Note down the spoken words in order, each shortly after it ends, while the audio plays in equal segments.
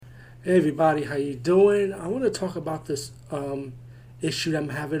Hey everybody, how you doing? I want to talk about this issue that I'm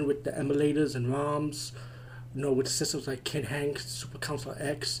having with the emulators and ROMs. With systems like Kid Hank, Super Console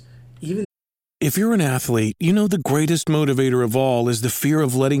X. Even If you're an athlete, you know the greatest motivator of all is the fear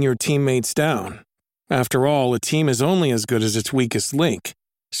of letting your teammates down. After all, a team is only as good as its weakest link.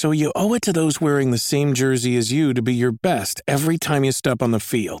 So you owe it to those wearing the same jersey as you to be your best every time you step on the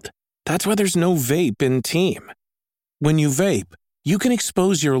field. That's why there's no vape in team. When you vape, you can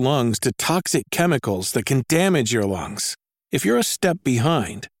expose your lungs to toxic chemicals that can damage your lungs. If you're a step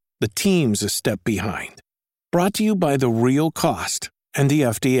behind, the team's a step behind. Brought to you by The Real Cost and the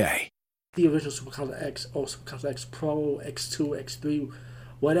FDA. the original Super Console X or Super Console X Pro, X2, X3,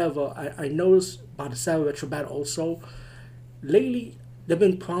 whatever, I noticed about the Cyber Retro Battle also. Lately, there have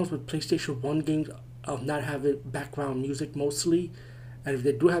been problems with PlayStation 1 games of not having background music mostly. And if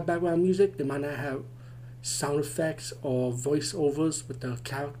they do have background music, they might not have sound effects or voiceovers with the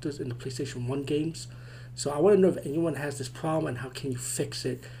characters in the PlayStation 1 games. So I want to know if anyone has this problem and how can you fix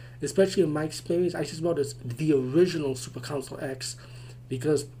it. Especially in my experience, I just bought the original Super Console X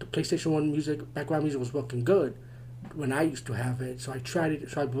because the PlayStation 1 music, background music was working good when I used to have it. So I tried it,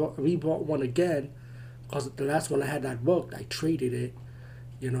 so re-bought one again because the last one I had that worked. I traded it,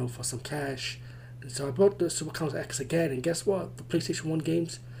 for some cash. And so I bought the Super Console X again, and guess what? The PlayStation 1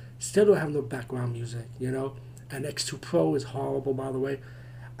 games still don't have no background music. And X2 Pro is horrible, by the way.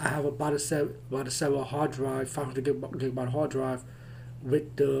 I have about a 7 hard drive, 500 gigabyte hard drive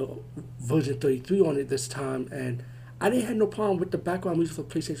with the version 33 on it this time, and I didn't have no problem with the background music for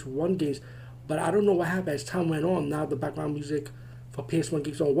PlayStation 1 games, but I don't know what happened as time went on. Now the background music for PS1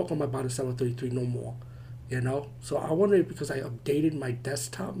 games don't work on my Body 733 no more. So I wonder if because I updated my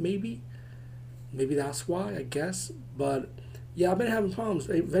desktop, maybe that's why, I guess. But yeah, I've been having problems.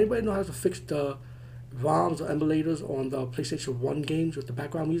 If anybody knows how to fix the ROMs or emulators on the PlayStation 1 games with the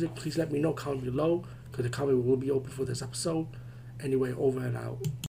background music, please let me know. Comment below because the comment will be open for this episode. Anyway, over and out.